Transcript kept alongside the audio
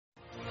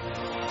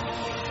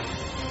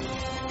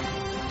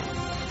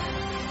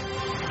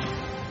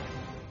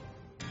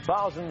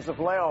Thousands of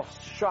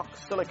layoffs shock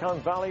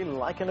Silicon Valley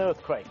like an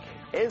earthquake.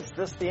 Is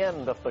this the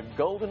end of the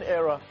golden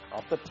era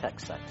of the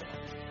tech sector?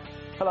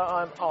 Hello,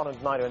 I'm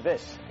Anand Naidu, and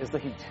this is The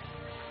Heat.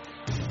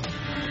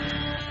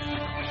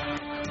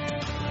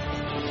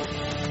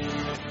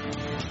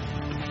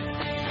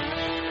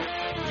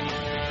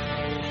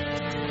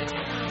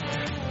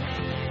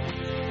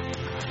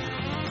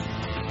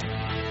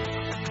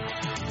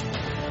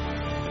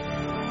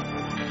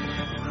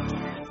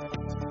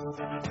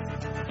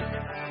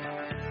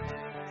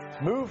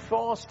 Move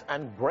fast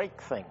and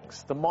break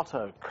things. The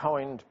motto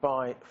coined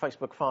by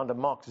Facebook founder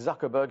Mark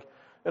Zuckerberg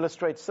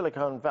illustrates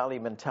Silicon Valley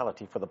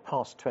mentality for the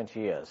past 20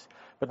 years.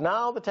 But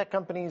now the tech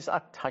companies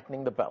are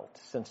tightening the belt.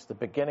 Since the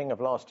beginning of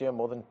last year,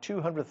 more than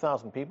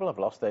 200,000 people have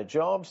lost their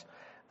jobs.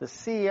 The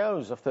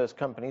CEOs of those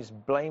companies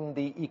blame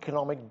the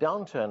economic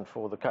downturn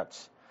for the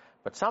cuts.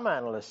 But some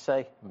analysts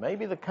say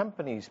maybe the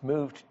companies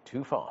moved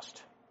too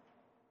fast.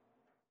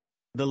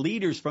 The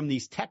leaders from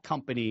these tech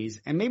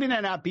companies, and maybe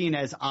they're not being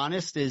as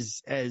honest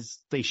as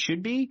they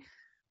should be,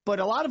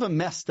 but a lot of them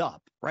messed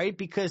up, right?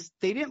 Because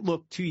they didn't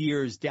look 2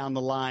 years down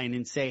the line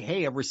and say,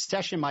 hey, a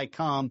recession might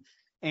come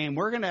and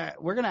we're gonna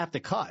have to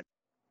cut.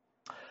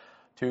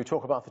 To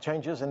talk about the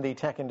changes in the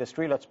tech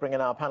industry, let's bring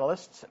in our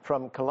panelists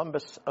from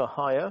Columbus,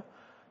 Ohio.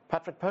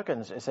 Patrick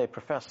Perkins is a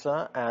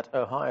professor at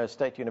Ohio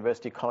State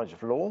University College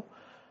of Law.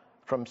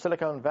 From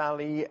Silicon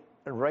Valley,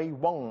 Ray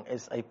Wong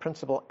is a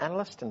principal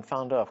analyst and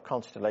founder of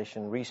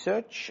Constellation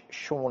Research.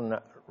 Sean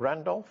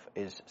Randolph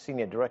is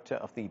senior director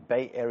of the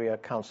Bay Area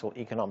Council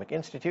Economic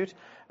Institute.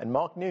 And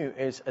Mark New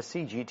is a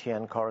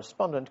CGTN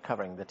correspondent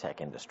covering the tech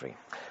industry.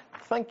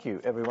 Thank you,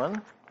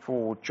 everyone,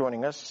 for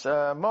joining us.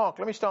 Mark,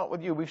 let me start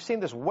with you. We've seen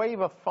this wave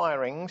of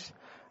firings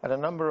at a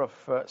number of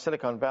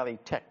Silicon Valley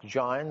tech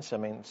giants. I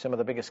mean, some of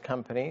the biggest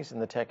companies in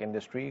the tech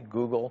industry,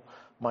 Google,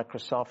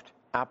 Microsoft,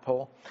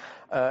 Apple.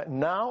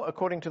 Now,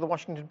 according to the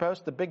Washington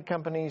Post, the big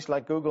companies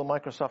like Google,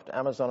 Microsoft,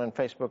 Amazon, and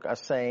Facebook are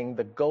saying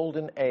the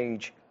golden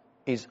age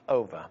is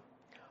over.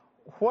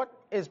 What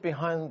is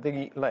behind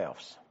the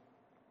layoffs?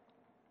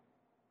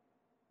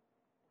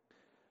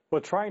 Well,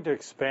 trying to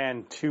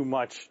expand too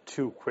much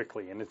too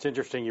quickly. And it's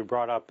interesting you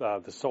brought up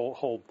the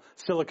whole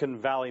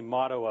Silicon Valley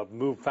motto of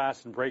move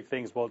fast and break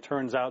things. Well, it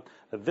turns out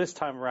that this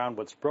time around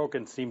what's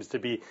broken seems to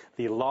be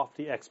the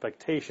lofty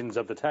expectations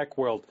of the tech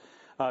world.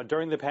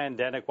 During the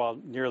pandemic, while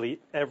nearly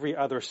every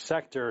other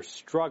sector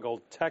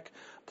struggled, tech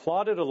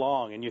plodded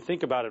along. And you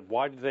think about it,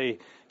 why did they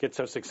get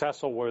so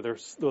successful where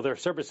their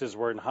services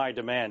were in high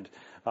demand?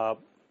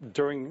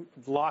 During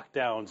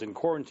lockdowns and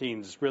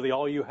quarantines, really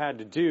all you had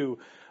to do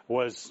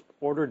was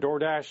order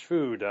DoorDash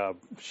food,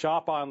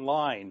 shop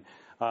online,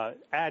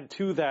 add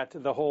to that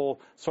the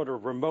whole sort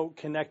of remote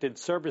connected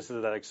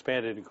services that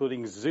expanded,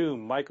 including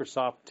Zoom,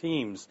 Microsoft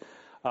Teams.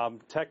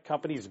 Tech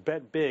companies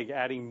bet big,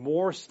 adding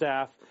more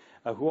staff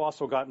who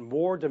also got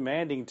more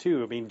demanding,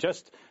 too. I mean,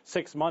 just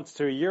 6 months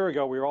to a year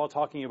ago, we were all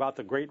talking about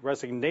the Great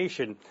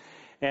Resignation.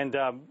 And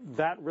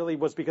that really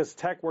was because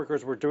tech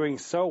workers were doing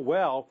so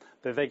well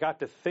that they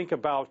got to think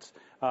about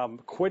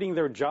quitting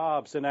their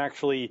jobs and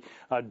actually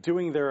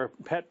doing their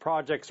pet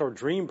projects or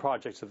dream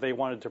projects that they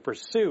wanted to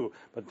pursue.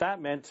 But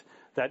that meant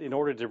that in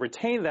order to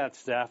retain that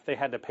staff, they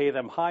had to pay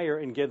them higher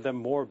and give them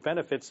more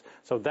benefits.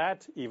 So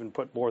that even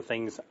put more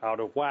things out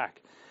of whack.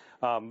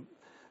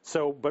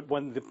 But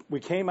when we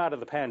came out of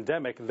the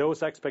pandemic,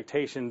 those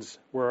expectations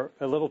were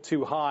a little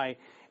too high,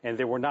 and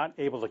they were not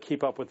able to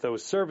keep up with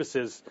those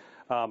services.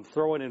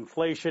 Throw in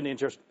inflation,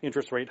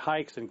 interest rate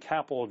hikes, and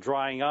capital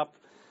drying up.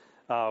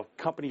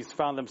 Companies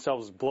found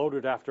themselves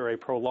bloated after a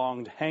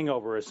prolonged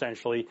hangover,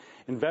 essentially.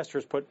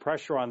 Investors put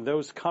pressure on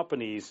those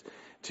companies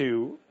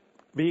to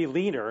be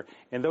leaner,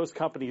 and those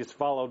companies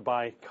followed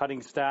by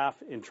cutting staff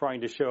and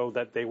trying to show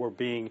that they were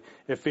being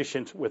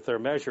efficient with their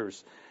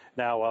measures.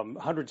 Now,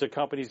 hundreds of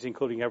companies,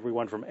 including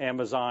everyone from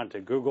Amazon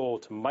to Google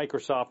to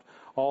Microsoft,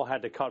 all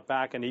had to cut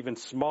back, and even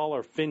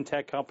smaller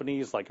fintech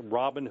companies like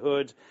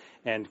Robinhood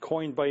and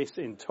Coinbase.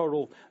 In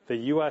total, the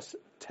U.S.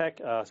 tech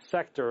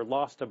sector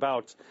lost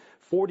about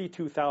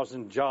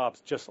 42,000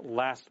 jobs just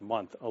last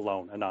month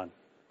alone. Anand.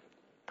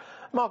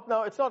 Mark,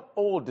 now, it's not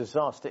all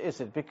disaster,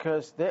 is it?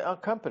 Because there are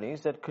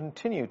companies that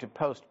continue to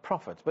post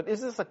profits. But is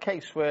this a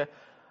case where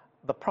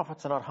the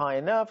profits are not high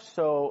enough,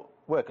 so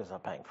workers are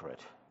paying for it?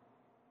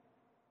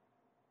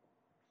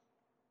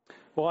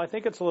 Well, I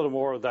think it's a little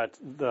more that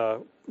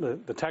the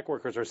tech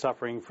workers are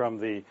suffering from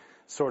the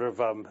sort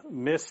of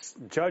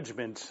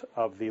misjudgment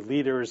of the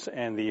leaders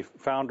and the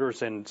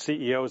founders and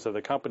CEOs of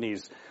the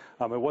companies.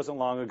 It wasn't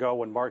long ago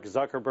when Mark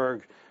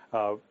Zuckerberg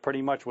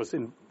pretty much was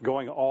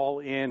going all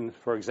in,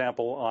 for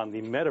example, on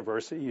the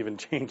metaverse, even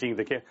changing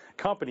the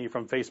company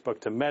from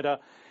Facebook to Meta.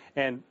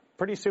 And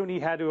pretty soon he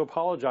had to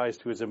apologize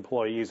to his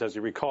employees, as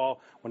you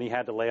recall, when he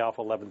had to lay off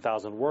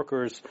 11,000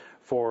 workers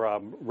for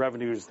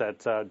revenues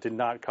that did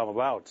not come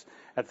about.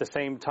 At the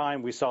same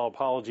time, we saw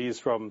apologies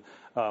from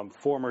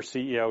former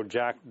CEO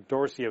Jack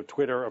Dorsey of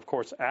Twitter, of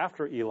course,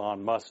 after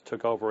Elon Musk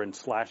took over and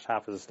slashed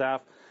half of the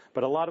staff.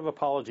 But a lot of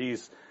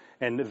apologies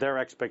and their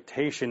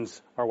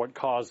expectations are what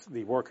caused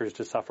the workers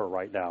to suffer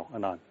right now.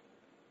 Anand.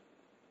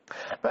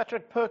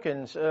 Patrick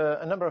Perkins,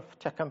 a number of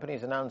tech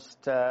companies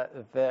announced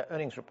their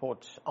earnings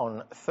reports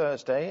on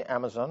Thursday.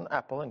 Amazon,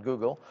 Apple, and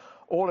Google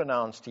all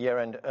announced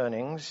year-end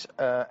earnings.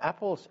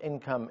 Apple's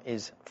income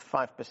is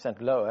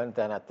 5% lower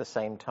than at the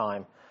same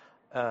time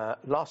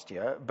last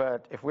year.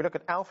 But if we look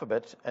at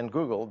Alphabet and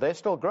Google, they're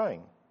still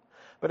growing.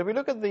 But if we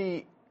look at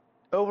the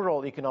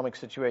overall economic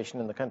situation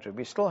in the country,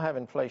 we still have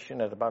inflation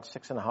at about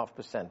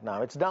 6.5%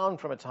 now. It's down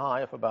from its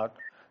high of about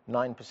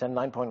 9%,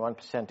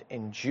 9.1%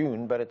 in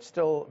June, but it's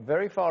still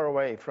very far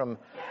away from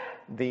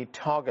the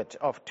target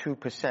of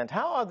 2%.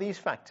 How are these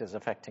factors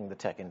affecting the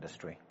tech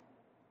industry?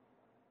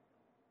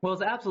 Well,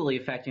 it's absolutely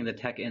affecting the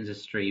tech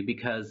industry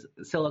because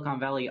Silicon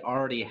Valley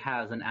already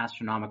has an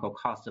astronomical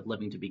cost of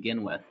living to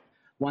begin with.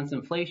 Once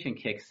inflation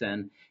kicks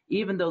in,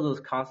 even though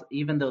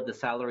the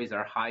salaries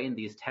are high in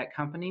these tech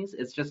companies,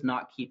 it's just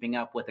not keeping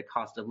up with the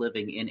cost of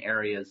living in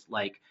areas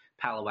like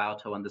Palo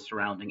Alto and the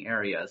surrounding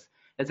areas.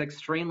 It's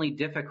extremely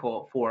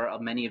difficult for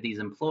many of these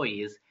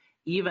employees,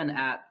 even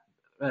at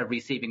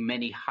receiving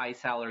many high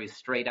salaries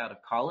straight out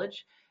of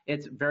college.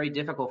 It's very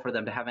difficult for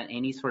them to have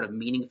any sort of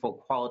meaningful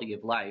quality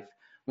of life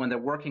when they're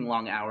working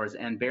long hours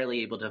and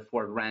barely able to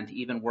afford rent,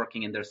 even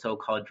working in their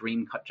so-called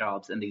dream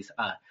jobs in these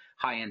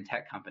high-end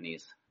tech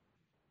companies.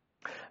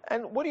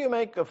 And what do you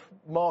make of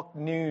Mark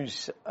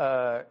New's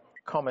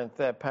comment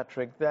there,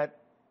 Patrick, that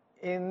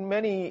in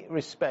many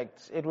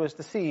respects it was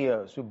the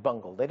CEOs who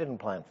bungled? They didn't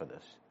plan for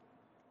this.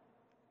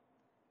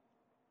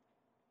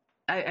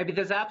 I mean,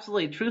 there's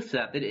absolutely truth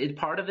to that.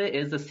 Part of it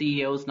is the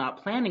CEOs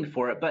not planning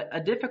for it, but a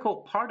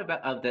difficult part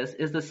of this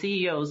is the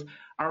CEOs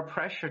are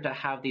pressured to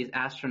have these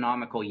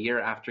astronomical year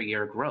after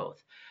year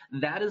growth.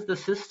 That is the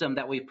system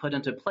that we've put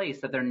into place,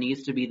 that there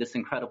needs to be this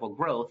incredible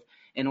growth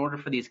in order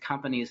for these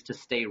companies to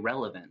stay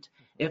relevant.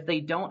 If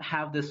they don't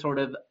have this sort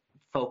of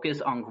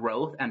focus on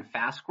growth and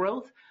fast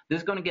growth,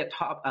 they're going to get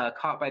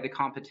caught by the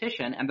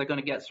competition and they're going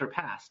to get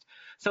surpassed.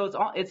 So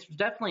it's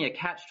definitely a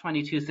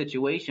catch-22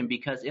 situation,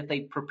 because if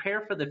they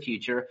prepare for the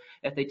future,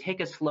 if they take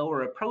a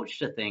slower approach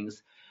to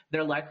things,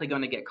 they're likely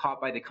going to get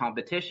caught by the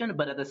competition.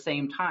 But at the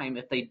same time,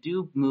 if they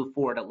do move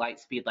forward at light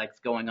speed like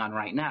it's going on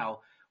right now,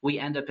 we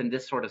end up in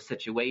this sort of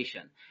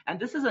situation. And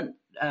this isn't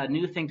a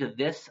new thing to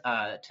this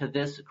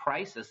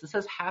crisis. This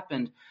has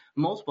happened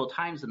multiple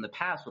times in the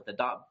past with the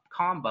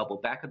dot-com bubble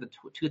back at the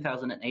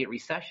 2008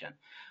 recession.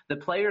 The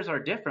players are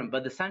different,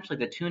 but essentially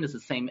the tune is the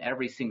same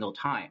every single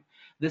time.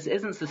 This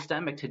isn't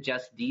systemic to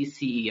just these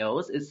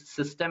CEOs. It's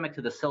systemic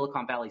to the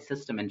Silicon Valley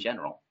system in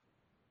general.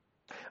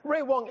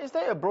 Ray Wang, is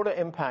there a broader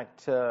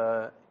impact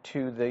to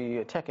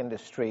the tech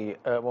industry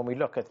when we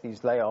look at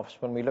these layoffs,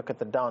 when we look at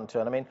the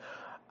downturn? I mean,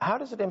 how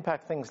does it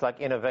impact things like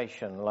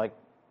innovation, like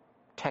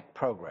tech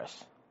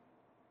progress?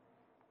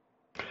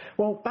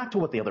 Well, back to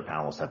what the other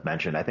panelists have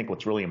mentioned, I think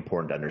what's really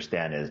important to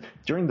understand is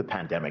during the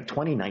pandemic,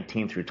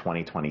 2019 through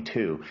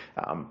 2022,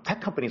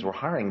 tech companies were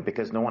hiring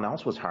because no one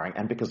else was hiring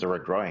and because they were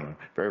growing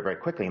very, very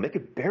quickly, and they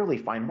could barely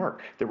find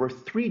work. There were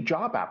three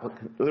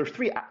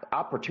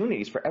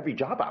opportunities for every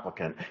job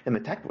applicant in the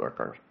tech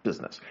worker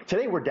business.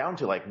 Today, we're down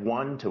to like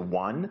 1 to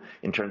 1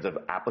 in terms of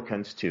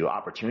applicants to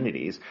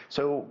opportunities.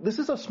 So this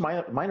is a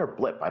minor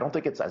blip. I don't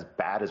think it's as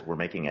bad as we're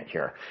making it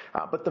here.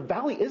 But the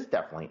Valley is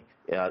definitely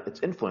its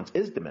influence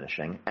is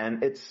diminishing,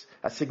 and it's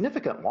a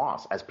significant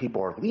loss as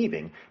people are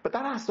leaving, but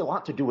that has a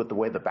lot to do with the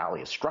way the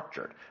Valley is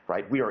structured,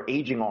 right? We are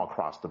aging all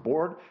across the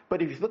board,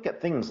 but if you look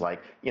at things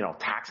like,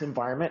 tax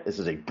environment, this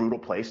is a brutal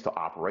place to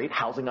operate.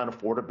 Housing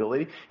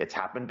unaffordability, it's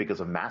happened because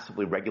of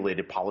massively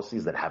regulated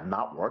policies that have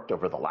not worked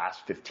over the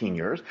last 15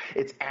 years.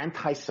 It's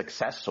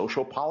anti-success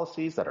social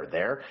policies that are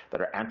there,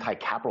 that are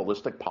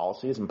anti-capitalistic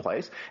policies in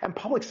place, and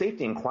public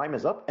safety and crime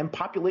is up, and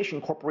population,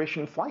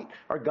 corporation flight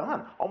are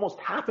gone. Almost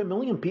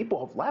 500,000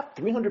 people have left.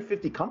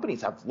 350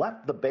 companies have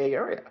left the Bay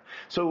Area.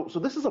 So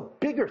this is a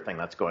bigger thing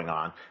that's going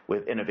on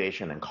with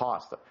innovation and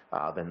cost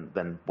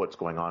than what's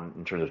going on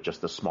in terms of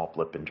just a small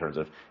blip in terms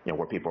of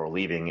where people are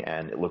leaving,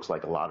 and it looks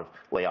like a lot of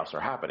layoffs are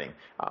happening.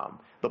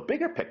 The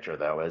bigger picture,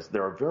 though, is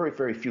there are very,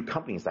 very few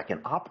companies that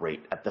can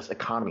operate at this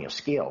economy of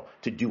scale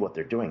to do what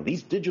they're doing.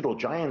 These digital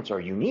giants are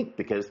unique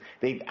because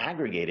they've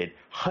aggregated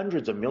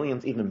hundreds of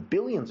millions, even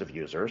billions of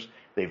users.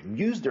 They've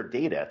used their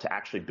data to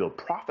actually build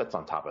profits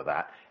on top of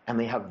that, and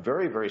they have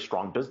very, very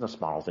strong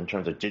business models in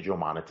terms of digital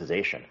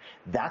monetization.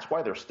 That's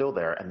why they're still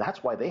there, and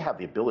that's why they have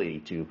the ability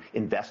to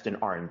invest in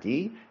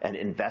R&D and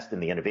invest in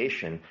the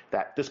innovation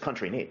that this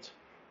country needs.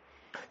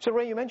 So,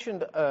 Ray, you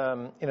mentioned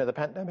the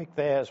pandemic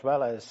there, as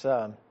well as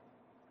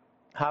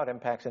how it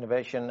impacts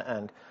innovation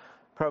and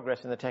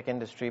progress in the tech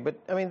industry. But,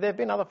 I mean, there have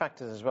been other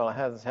factors as well,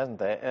 hasn't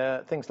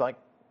there? Things like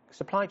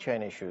supply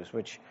chain issues,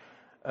 which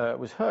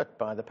was hurt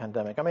by the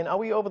pandemic. I mean, are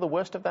we over the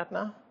worst of that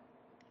now?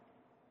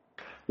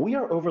 We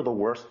are over the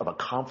worst of a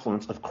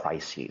confluence of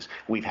crises.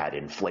 We've had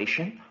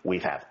inflation,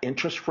 we've had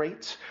interest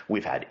rates,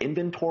 we've had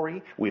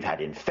inventory, we've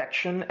had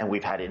infection, and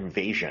we've had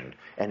invasion.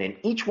 And in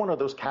each one of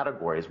those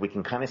categories, we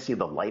can kind of see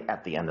the light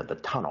at the end of the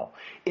tunnel.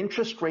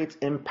 Interest rates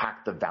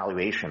impact the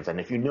valuations. And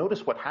if you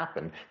notice what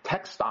happened,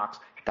 tech stocks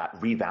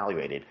got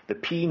revaluated. The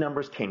PE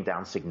numbers came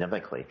down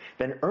significantly.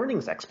 Then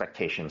earnings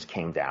expectations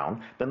came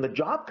down. Then the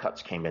job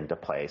cuts came into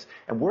place.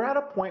 And we're at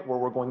a point where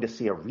we're going to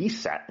see a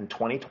reset in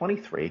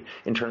 2023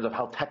 in terms of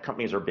how tech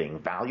companies are being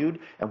valued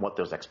and what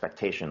those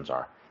expectations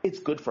are. It's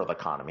good for the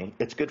economy.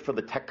 It's good for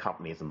the tech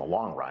companies in the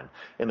long run.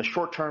 In the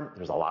short term,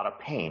 there's a lot of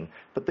pain.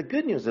 But the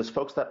good news is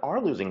folks that are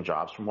losing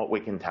jobs, from what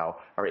we can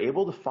tell, are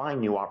able to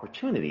find new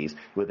opportunities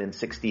within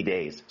 60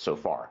 days so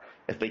far.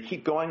 If they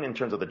keep going in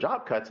terms of the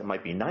job cuts, it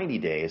might be 90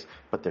 days,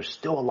 but there's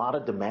still a lot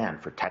of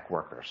demand for tech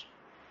workers.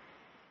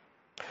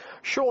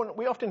 Sean,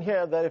 we often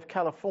hear that if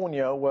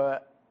California were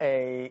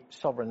a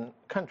sovereign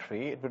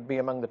country, it would be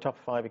among the top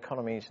 5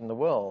 economies in the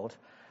world.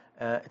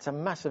 It's a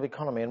massive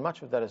economy, and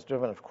much of that is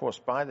driven, of course,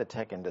 by the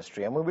tech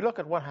industry. And when we look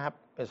at what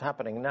is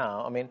happening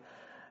now, I mean,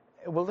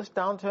 will this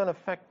downturn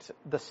affect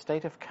the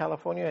state of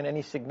California in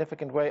any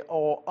significant way,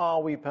 or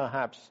are we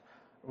perhaps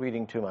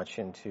reading too much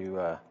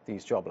into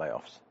these job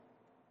layoffs?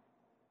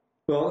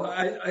 Well,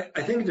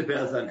 I think it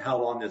depends on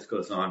how long this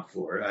goes on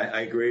for.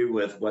 I agree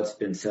with what's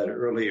been said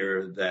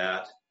earlier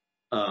that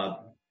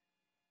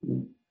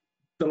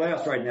the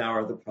layoffs right now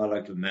are the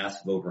product of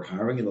massive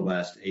overhiring in the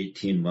last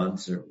 18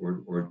 months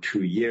or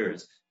 2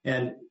 years.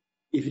 And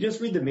if you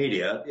just read the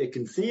media, it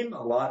can seem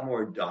a lot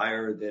more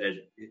dire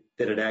than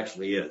it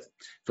actually is.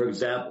 For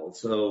example,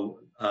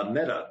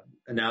 Meta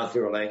announced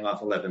they were laying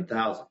off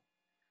 11,000.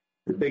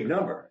 The big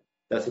number.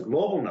 That's a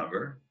global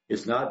number.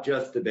 It's not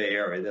just the Bay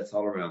Area. That's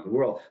all around the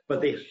world. But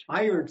they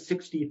hired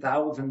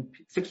 68,000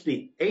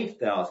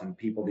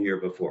 people the year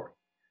before.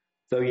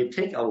 So you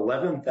take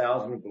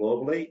 11,000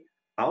 globally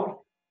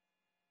out,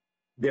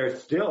 they're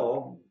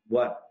still,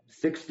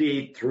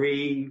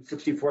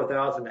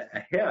 64,000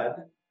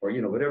 ahead, or,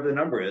 whatever the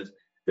number is.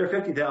 They're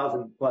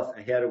 50,000 plus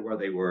ahead of where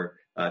they were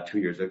 2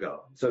 years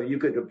ago. So you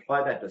could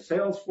apply that to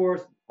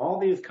Salesforce, all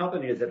these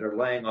companies that are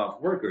laying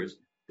off workers.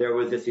 There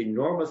was this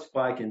enormous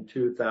spike in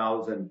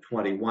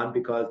 2021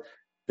 because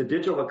the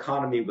digital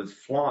economy was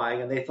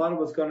flying, and they thought it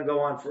was going to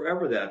go on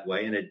forever that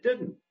way, and it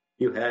didn't.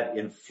 You had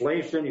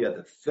inflation, you had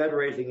the Fed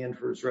raising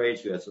interest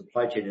rates, you had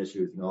supply chain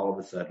issues, and all of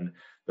a sudden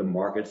the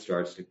market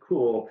starts to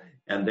cool,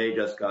 and they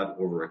just got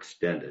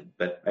overextended.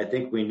 But I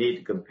think we need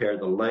to compare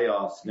the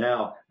layoffs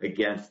now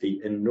against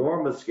the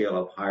enormous scale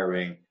of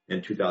hiring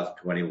in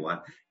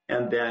 2021.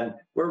 And then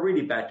we're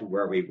really back to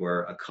where we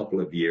were a couple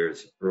of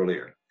years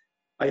earlier.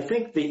 I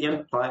think the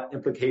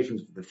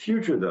implications for the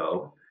future,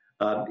 though,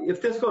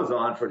 if this goes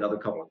on for another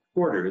couple of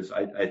quarters,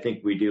 I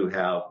think we do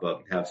have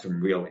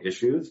some real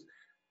issues.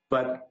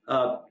 But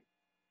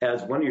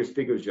as one of your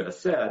speakers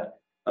just said,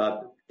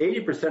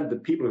 80% of the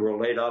people who are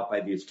laid off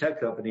by these tech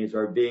companies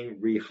are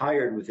being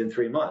rehired within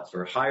 3 months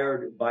or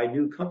hired by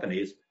new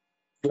companies.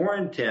 4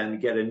 in 10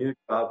 get a new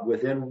job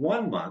within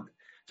 1 month.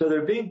 So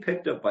they're being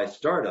picked up by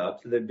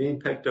startups, and they're being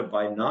picked up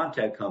by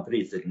non-tech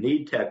companies that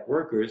need tech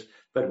workers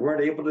but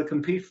weren't able to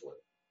compete for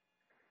it.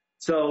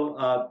 So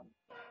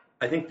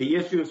I think the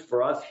issues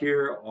for us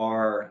here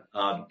are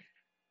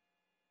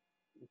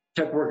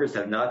tech workers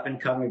have not been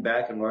coming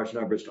back in large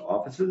numbers to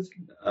offices.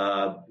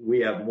 We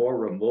have more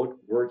remote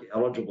work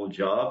eligible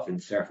jobs in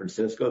San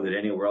Francisco than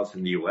anywhere else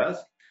in the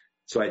U.S.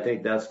 So I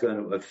think that's going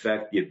to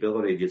affect the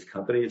ability of these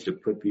companies to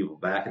put people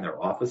back in their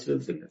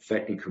offices and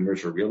affecting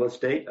commercial real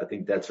estate. I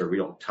think that's a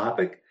real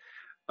topic.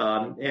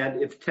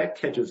 And if tech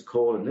catches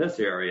cold in this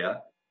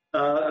area,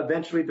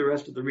 eventually the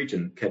rest of the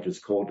region catches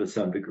cold to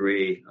some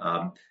degree.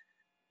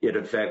 It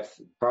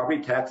affects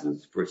property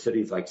taxes for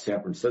cities like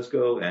San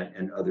Francisco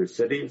and other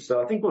cities.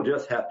 So I think we'll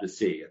just have to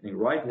see. I think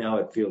right now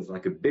it feels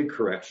like a big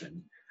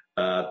correction,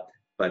 but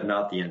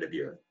not the end of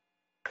year.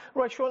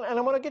 Right, Sean, and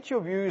I want to get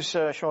your views,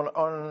 Sean,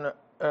 on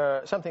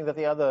something that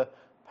the other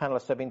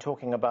panelists have been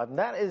talking about, and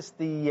that is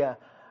the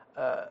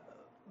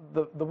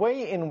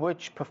way in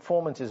which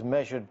performance is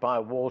measured by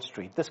Wall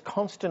Street, this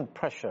constant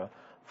pressure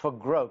for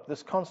growth,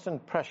 this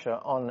constant pressure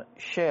on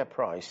share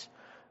price.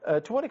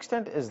 To what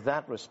extent is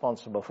that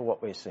responsible for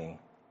what we're seeing?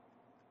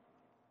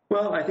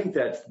 Well, I think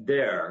that's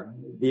there.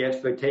 The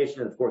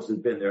expectation, of course, has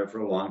been there for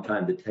a long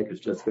time that tech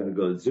is just going to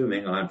go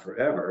zooming on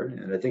forever.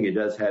 And I think it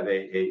does have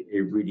a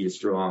really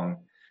strong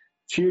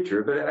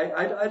future. But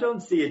I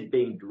don't see it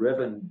being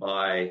driven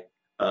by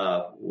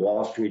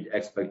Wall Street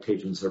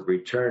expectations of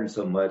return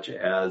so much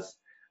as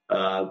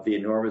the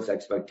enormous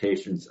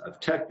expectations of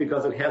tech,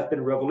 because it has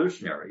been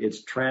revolutionary.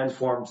 It's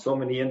transformed so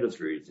many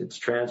industries. It's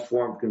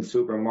transformed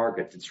consumer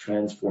markets. It's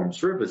transformed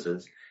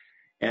services.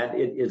 And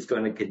it is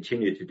going to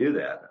continue to do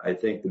that. I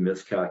think the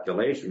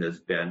miscalculation has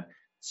been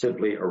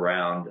simply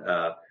around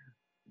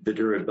the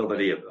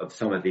durability of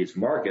some of these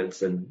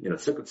markets. And,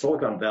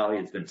 Silicon Valley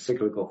has been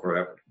cyclical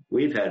forever.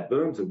 We've had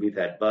booms and we've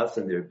had busts,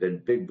 and there have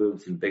been big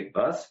booms and big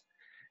busts.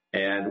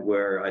 and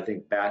we're, I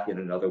think, back in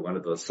another one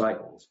of those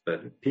cycles.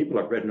 But people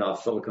have written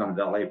off Silicon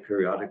Valley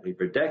periodically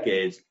for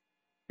decades,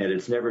 and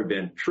it's never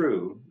been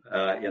true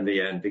in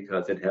the end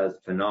because it has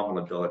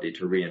phenomenal ability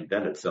to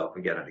reinvent itself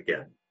again and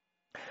again.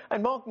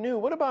 And Mark New,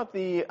 what about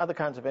the other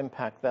kinds of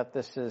impact that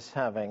this is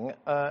having?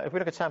 If we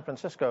look at San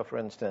Francisco, for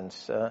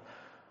instance,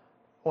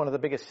 one of the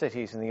biggest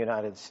cities in the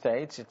United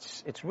States,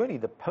 it's really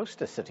the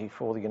poster city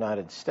for the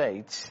United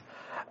States.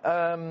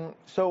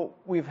 So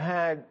we've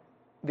had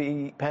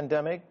the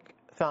pandemic,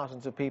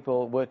 thousands of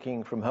people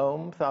working from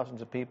home,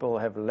 thousands of people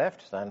have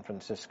left San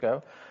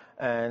Francisco.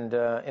 And,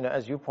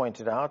 as you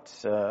pointed out,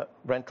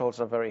 rentals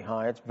are very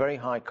high. It's very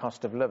high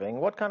cost of living.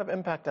 What kind of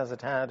impact has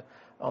it had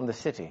on the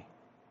city?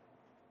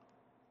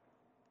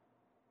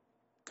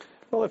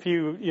 Well, if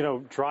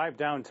you drive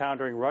downtown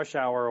during rush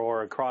hour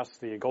or across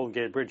the Golden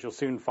Gate Bridge, you'll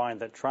soon find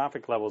that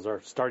traffic levels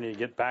are starting to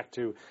get back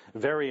to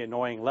very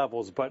annoying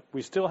levels. But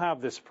we still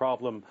have this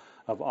problem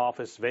of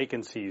office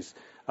vacancies.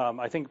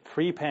 I think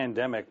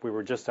pre-pandemic, we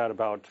were just at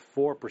about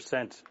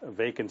 4%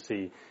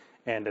 vacancy.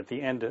 And at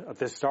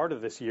the start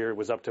of this year, it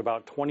was up to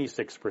about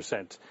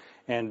 26%.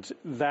 And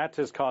that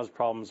has caused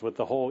problems with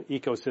the whole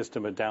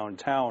ecosystem of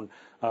downtown.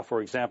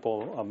 For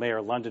example,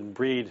 Mayor London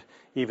Breed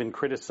even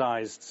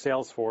criticized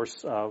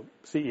Salesforce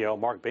CEO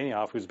Mark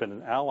Benioff, who's been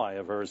an ally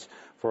of hers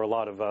for a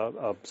lot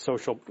of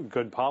social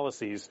good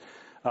policies.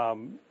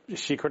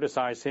 She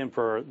criticized him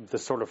for the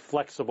sort of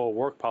flexible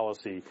work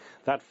policy.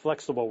 That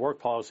flexible work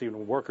policy,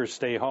 when workers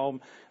stay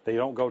home, they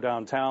don't go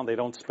downtown, they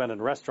don't spend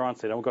in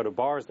restaurants, they don't go to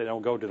bars, they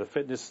don't go to the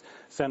fitness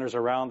centers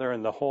around there,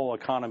 and the whole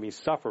economy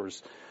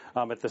suffers.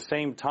 At the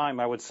same time,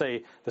 I would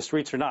say the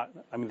streets are not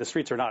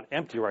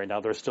empty right now.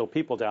 There's still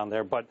people down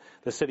there, but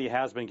the city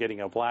has been getting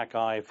a black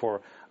eye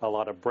for a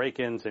lot of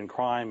break-ins and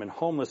crime and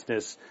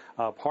homelessness,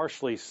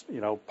 partially,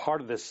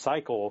 part of this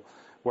cycle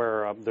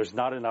where there's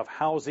not enough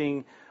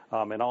housing.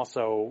 And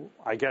also,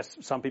 I guess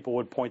some people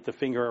would point the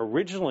finger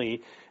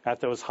originally at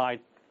those high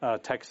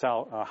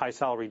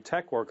salaried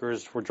tech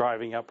workers for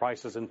driving up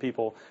prices and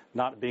people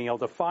not being able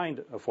to find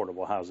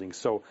affordable housing.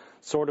 So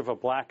sort of a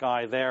black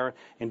eye there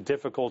and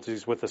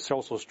difficulties with the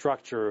social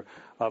structure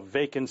of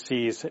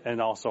vacancies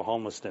and also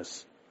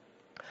homelessness.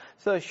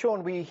 So,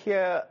 Sean, we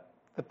hear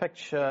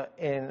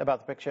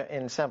about the picture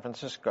in San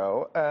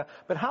Francisco,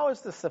 but how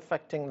is this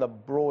affecting the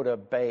broader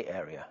Bay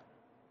Area?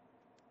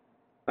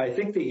 I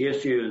think the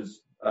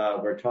issues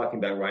we're talking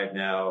about right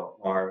now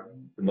are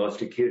the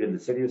most acute in the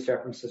city of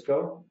San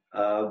Francisco.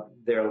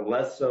 They're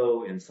less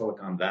so in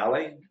Silicon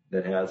Valley,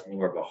 that has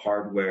more of a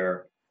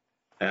hardware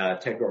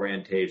tech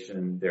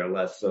orientation. They're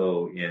less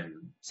so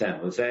in San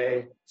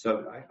Jose.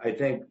 So I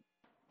think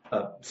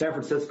San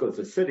Francisco as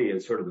a city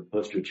is sort of the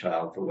poster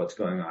child for what's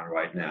going on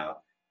right now.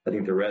 I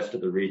think the rest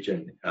of the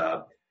region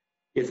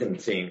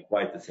isn't seeing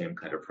quite the same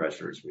kind of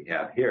pressures we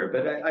have here.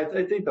 But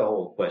I think the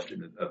whole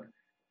question of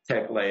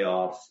tech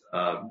layoffs,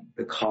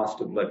 the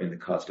cost of living, the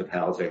cost of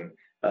housing,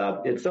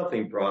 it's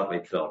something broadly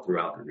felt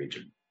throughout the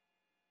region.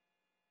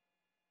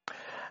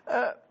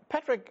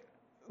 Patrick,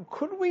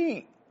 could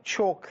we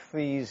chalk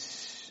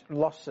these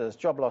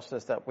job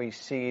losses that we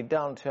see,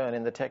 downturn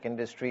in the tech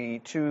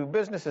industry, to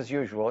business as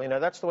usual?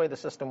 That's the way the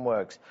system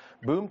works.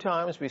 Boom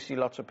times, we see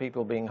lots of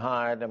people being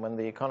hired, and when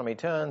the economy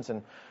turns,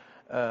 and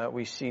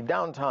we see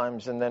down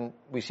times, and then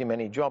we see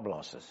many job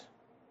losses.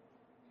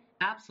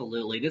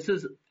 Absolutely. This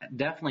is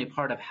definitely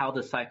part of how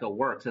the cycle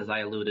works, as I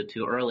alluded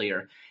to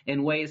earlier.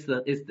 In ways,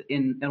 the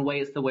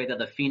way that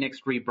the phoenix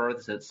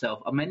rebirths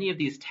itself. Many of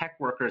these tech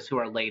workers who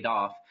are laid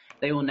off,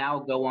 they will now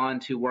go on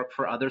to work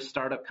for other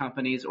startup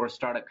companies or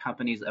startup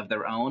companies of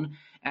their own,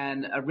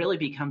 and really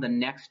become the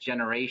next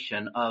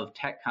generation of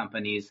tech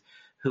companies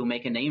who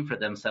make a name for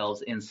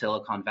themselves in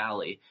Silicon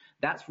Valley.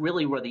 That's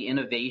really where the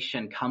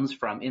innovation comes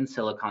from in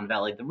Silicon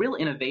Valley. The real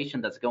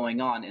innovation that's going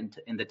on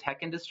in the tech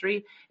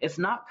industry is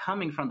not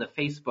coming from the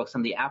Facebooks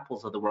and the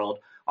Apples of the world,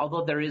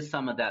 although there is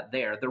some of that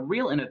there. The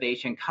real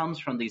innovation comes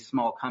from these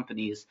small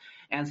companies.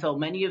 And so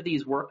many of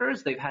these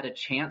workers, they've had a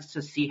chance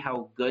to see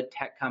how good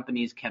tech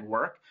companies can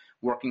work.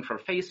 Working for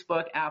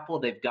Facebook, Apple,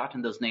 they've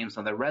gotten those names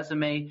on their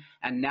resume,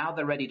 and now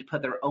they're ready to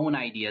put their own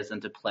ideas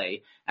into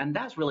play. And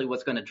that's really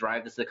what's going to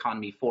drive this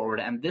economy forward.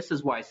 And this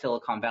is why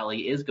Silicon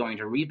Valley is going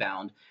to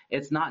rebound.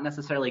 It's not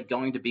necessarily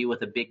going to be with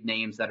the big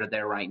names that are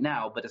there right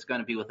now, but it's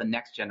going to be with the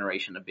next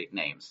generation of big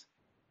names.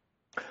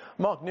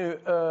 Mark New,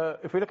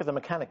 if we look at the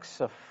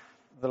mechanics of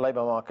the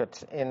labor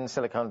market in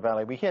Silicon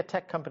Valley, we hear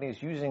tech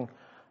companies using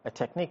a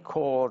technique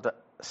called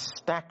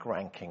stack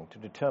ranking to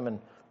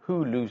determine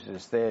who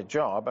loses their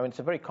job. I mean, it's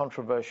a very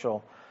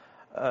controversial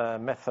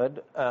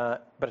method,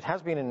 but it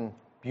has been in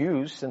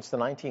use since the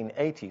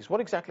 1980s. What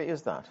exactly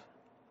is that?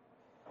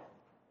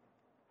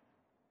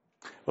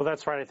 Well,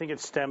 that's right. I think it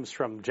stems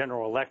from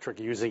General Electric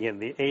using it in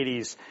the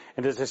 80s.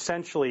 And is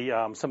essentially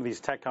some of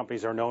these tech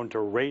companies are known to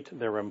rate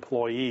their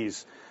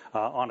employees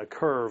on a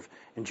curve,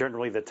 and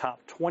generally the top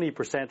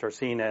 20% are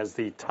seen as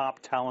the top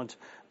talent,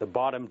 the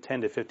bottom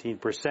 10 to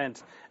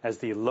 15% as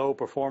the low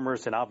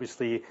performers, and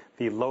obviously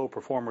the low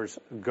performers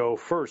go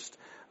first.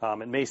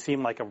 It may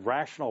seem like a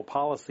rational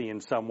policy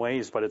in some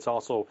ways, but it's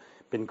also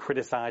been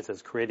criticized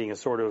as creating a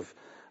sort of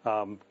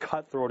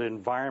cutthroat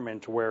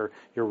environment where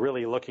you're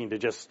really looking to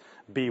just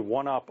be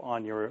one up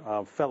on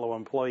your fellow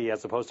employee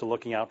as opposed to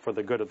looking out for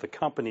the good of the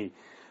company.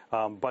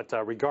 But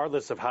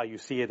regardless of how you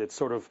see it, it's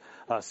sort of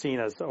seen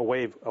as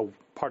a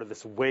part of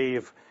this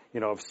wave,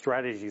 of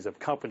strategies of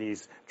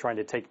companies trying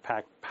to take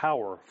back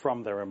power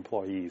from their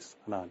employees.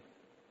 Anand.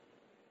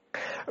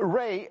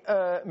 Ray,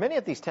 many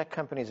of these tech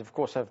companies, of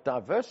course, have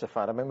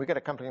diversified. I mean, we get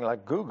a company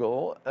like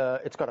Google.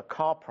 It's got a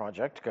car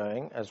project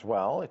going as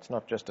well. It's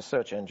not just a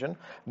search engine.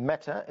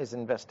 Meta is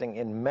investing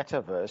in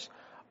Metaverse.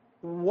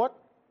 What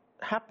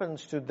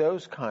happens to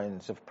those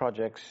kinds of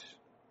projects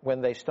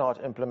when they start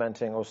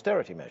implementing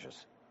austerity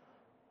measures?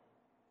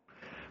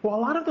 Well, a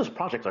lot of those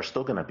projects are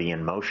still going to be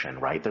in motion,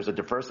 right? There's a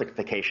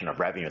diversification of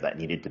revenue that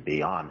needed to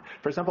be on.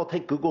 For example,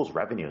 take Google's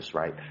revenues,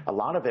 right? A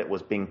lot of it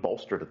was being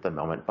bolstered at the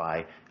moment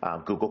by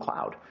Google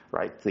Cloud,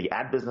 right? The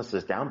ad business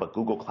is down, but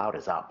Google Cloud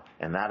is up,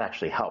 and that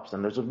actually helps.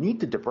 And there's a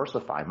need to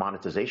diversify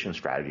monetization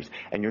strategies,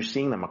 and you're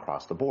seeing them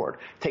across the board.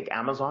 Take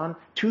Amazon.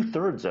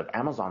 2/3 of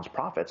Amazon's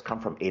profits come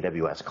from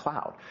AWS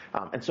Cloud.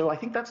 And so I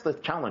think that's the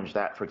challenge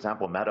that, for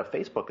example, Meta,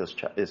 Facebook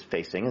is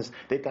facing, is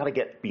they've got to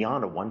get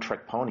beyond a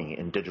one-trick pony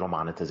in digital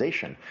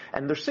monetization.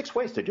 And there's 6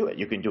 ways to do it.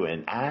 You can do it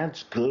in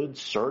ads,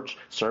 goods, search,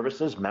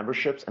 services,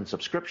 memberships, and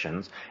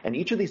subscriptions. And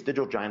each of these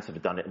digital giants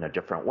have done it in a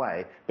different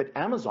way. But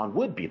Amazon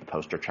would be the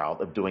poster child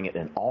of doing it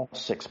in all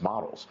 6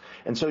 models.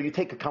 And so you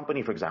take a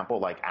company, for example,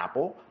 like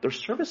Apple, their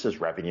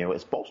services revenue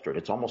is bolstered.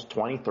 It's almost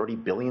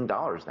 $20-30 billion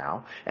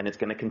now. And it's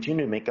going to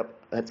continue to make up,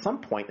 at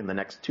some point in the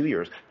next 2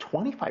 years,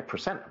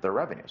 25% of their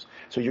revenues.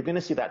 So you're going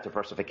to see that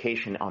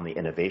diversification on the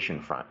innovation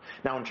front.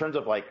 Now, in terms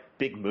of like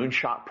big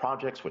moonshot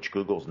projects, which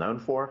Google's known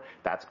for,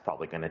 that's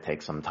probably going to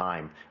take some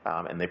time,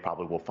 and they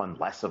probably will fund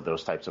less of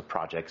those types of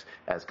projects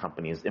as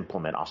companies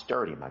implement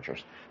austerity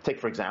measures. Take,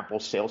 for example,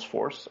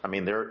 Salesforce. I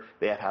mean,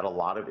 they have had a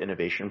lot of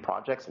innovation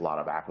projects, a lot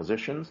of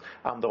acquisitions.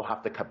 They'll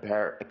have to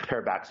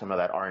pare back some of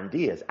that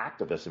R&D as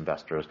activist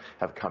investors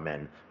have come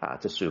in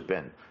to swoop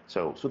in.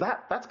 So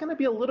that's going to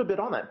be a little bit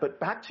on that. But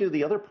back to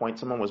the other point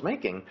someone was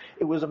making,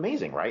 it was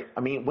amazing, right?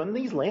 I mean, when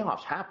these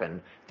layoffs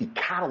happen, the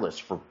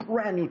catalysts for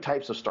brand new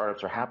types of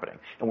startups are happening.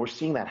 And we're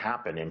seeing that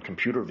happen in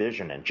computer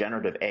vision and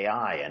generative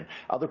AI and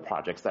other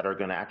projects that are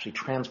going to actually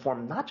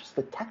transform not just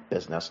the tech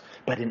business,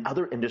 but in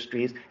other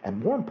industries.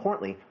 And more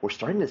importantly, we're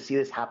starting to see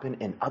this happen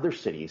in other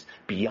cities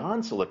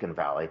beyond Silicon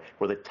Valley,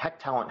 where the tech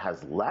talent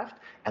has left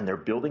and they're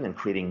building and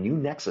creating new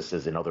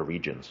nexuses in other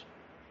regions.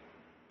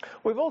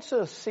 We've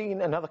also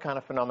seen another kind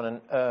of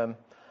phenomenon,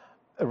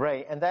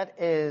 Ray, and that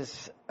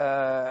is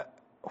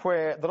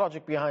where the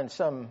logic behind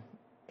some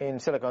in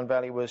Silicon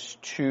Valley was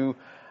to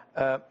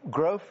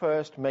grow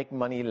first, make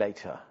money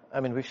later.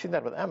 I mean, we've seen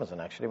that with Amazon,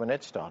 actually, when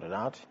it started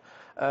out.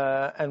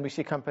 And we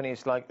see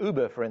companies like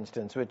Uber, for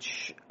instance,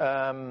 which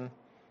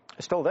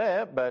is still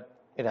there, but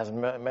it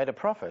hasn't made a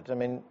profit. I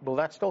mean, will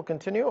that still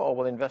continue, or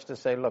will investors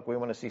say, look, we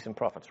want to see some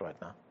profits right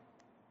now?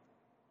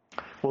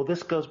 Well,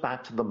 this goes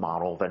back to the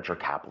model venture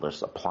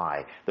capitalists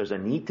apply. There's a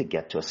need to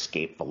get to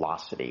escape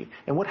velocity.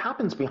 And what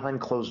happens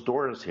behind closed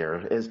doors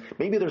here is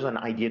maybe there's an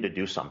idea to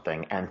do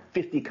something and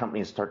 50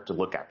 companies start to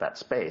look at that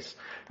space.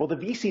 Well, the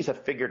VCs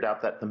have figured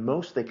out that the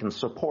most they can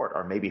support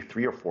are maybe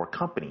 3 or 4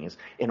 companies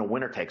in a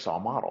winner-takes-all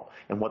model.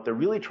 And what they're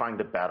really trying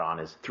to bet on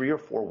is 3 or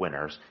 4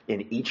 winners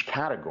in each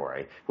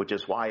category, which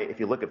is why if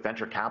you look at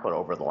venture capital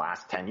over the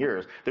last 10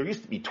 years, there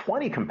used to be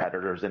 20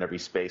 competitors in every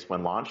space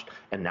when launched,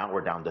 and now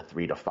we're down to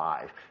 3 to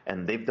 5.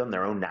 And they've done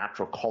their own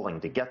natural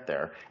culling to get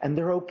there, and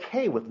they're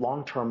okay with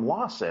long-term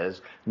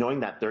losses, knowing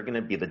that they're going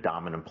to be the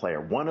dominant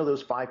player. One of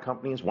those 5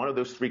 companies, one of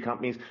those 3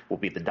 companies will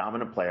be the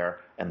dominant player,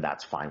 and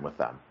that's fine with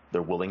them.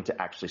 They're willing to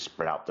actually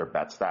spread out their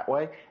bets that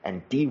way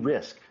and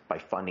de-risk by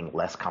funding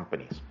less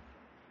companies.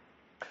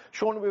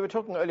 Sean, we were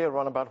talking earlier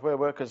on about where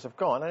workers have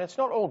gone, and it's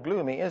not all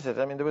gloomy, is it?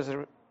 I mean, there was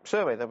a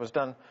survey that was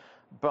done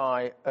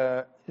by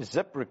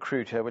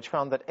ZipRecruiter, which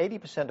found that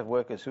 80% of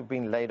workers who've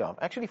been laid off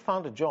actually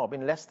found a job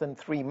in less than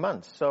 3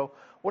 months. So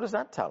what does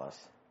that tell us?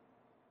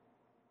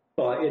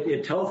 Well,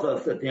 it tells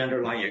us that the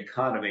underlying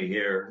economy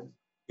here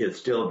is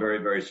still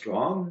very, very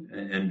strong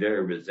and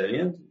very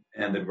resilient,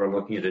 and that we're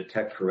looking at a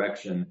tech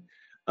correction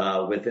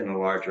within a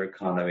larger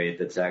economy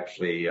that's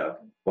actually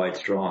quite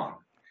strong.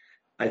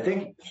 I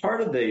think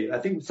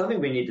something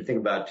we need to think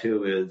about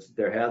too is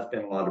there has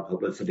been a lot of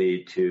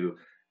publicity to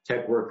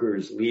tech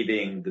workers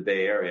leaving the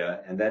Bay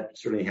Area, and that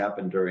certainly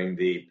happened during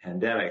the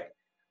pandemic.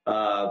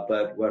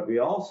 But what we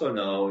also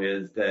know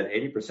is that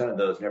 80% of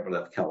those never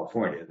left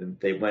California.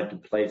 They went to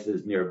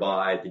places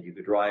nearby that you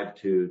could drive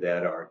to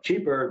that are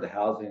cheaper. The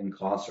housing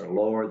costs are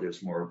lower.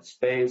 There's more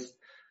space,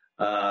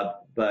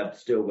 but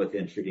still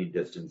within shooting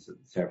distance of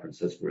San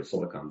Francisco or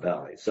Silicon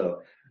Valley.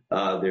 So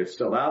they're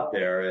still out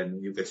there,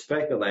 and you could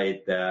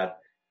speculate that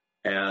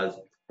as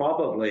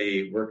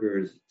probably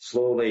workers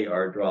slowly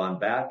are drawn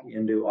back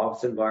into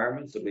office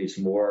environments, at least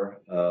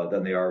more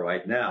than they are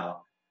right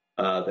now,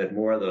 that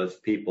more of those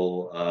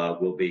people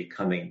will be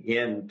coming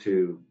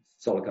into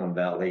Silicon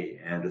Valley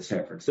and to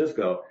San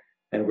Francisco.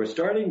 And we're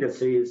starting to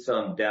see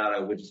some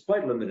data, which is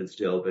quite limited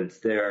still, but it's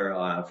there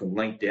from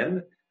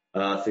LinkedIn,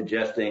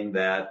 suggesting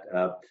that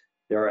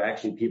there are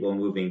actually people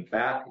moving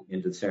back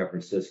into San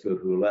Francisco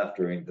who left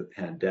during the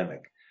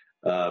pandemic.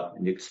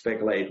 And you can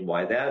speculate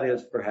why that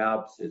is,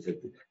 perhaps. Is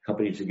it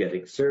companies are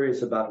getting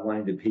serious about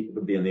wanting the people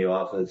to be in the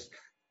office?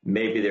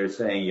 Maybe they're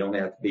saying you only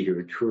have to be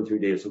here 2 or 3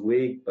 days a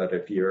week, but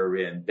if you're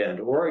in Bend,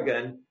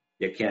 Oregon,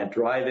 you can't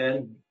drive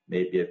in.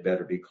 Maybe it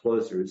better be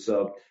closer.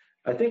 So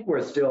I think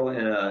we're still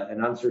in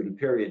an uncertain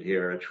period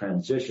here, a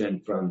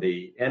transition from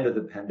the end of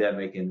the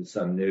pandemic into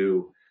some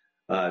new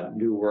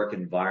work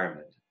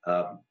environment.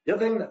 The other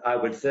thing I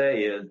would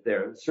say is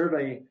there's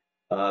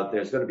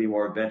going to be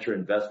more venture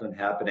investment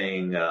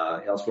happening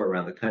elsewhere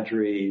around the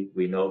country.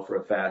 We know for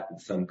a fact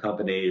that some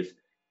companies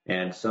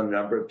and some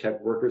number of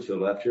tech workers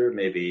who left here,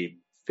 maybe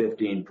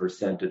 15%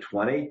 to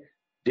 20%,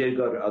 did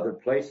go to other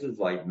places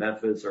like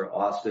Memphis or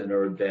Austin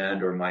or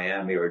Bend or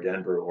Miami or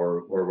Denver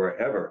or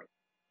wherever.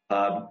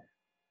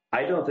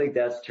 I don't think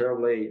that's a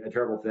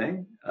terrible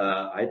thing.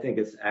 I think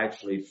it's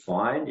actually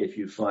fine if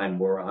you find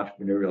more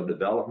entrepreneurial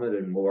development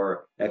and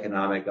more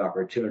economic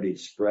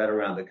opportunities spread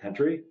around the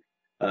country.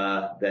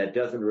 That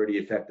doesn't really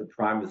affect the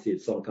primacy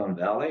of Silicon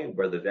Valley,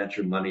 where the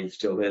venture money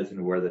still is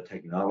and where the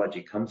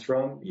technology comes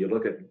from. You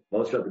look at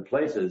most other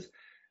places,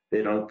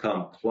 they don't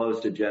come close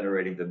to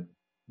generating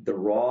the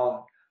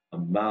raw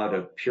amount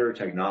of pure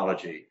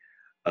technology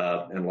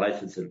and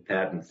license and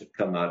patents that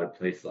come out of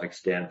places like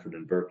Stanford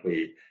and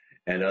Berkeley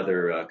and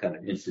other kind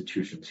of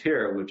institutions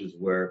here, which is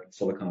where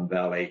Silicon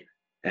Valley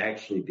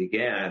actually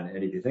began.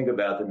 And if you think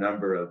about the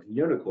number of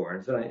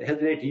unicorns, and I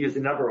hesitate to use the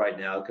number right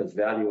now because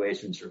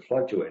valuations are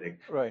fluctuating.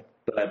 Right.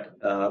 But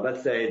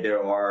let's say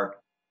there are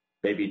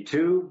maybe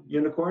 2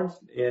 unicorns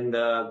in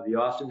the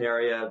Austin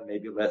area,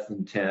 maybe less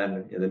than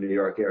 10 in the New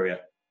York area.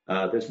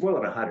 There's more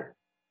than 100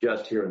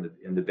 just here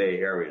in the Bay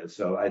Area.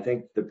 So I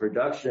think the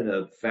production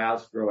of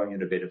fast-growing,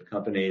 innovative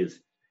companies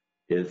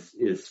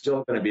is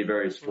still going to be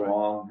very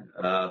strong,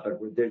 but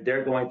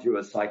they're going through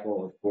a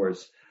cycle, of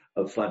course,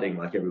 of funding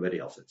like everybody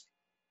else is.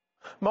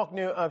 Mark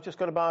New, I've just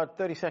got about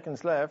 30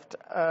 seconds left.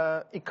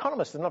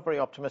 Economists are not very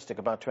optimistic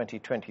about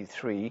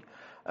 2023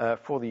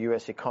 for the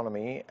U.S.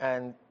 economy,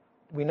 and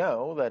we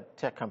know that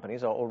tech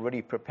companies are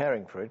already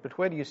preparing for it, but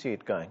where do you see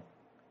it going?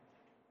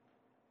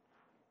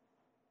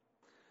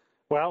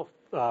 Well,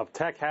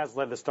 tech has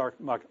led the stock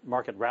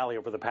market rally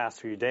over the past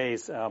few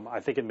days. I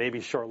think it may be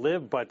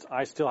short-lived, but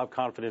I still have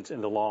confidence in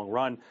the long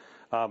run.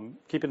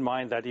 Keep in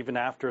mind that even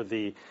after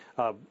the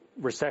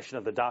recession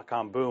of the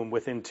dot-com boom,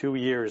 within 2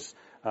 years,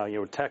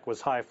 tech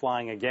was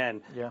high-flying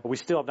again. Yeah. We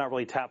still have not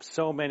really tapped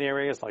so many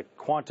areas like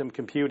quantum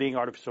computing,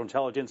 artificial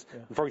intelligence.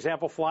 Yeah. For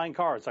example, flying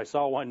cars. I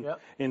saw one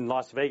in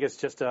Las Vegas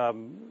just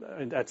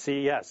at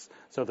CES.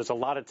 So there's a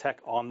lot of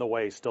tech on the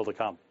way still to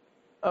come.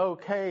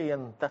 Okay,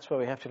 and that's where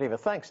we have to leave it.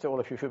 Thanks to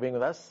all of you for being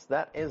with us.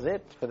 That is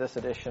it for this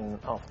edition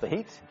of The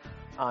Heat.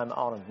 I'm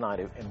Anand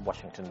Naidu in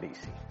Washington,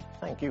 D.C.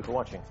 Thank you for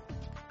watching.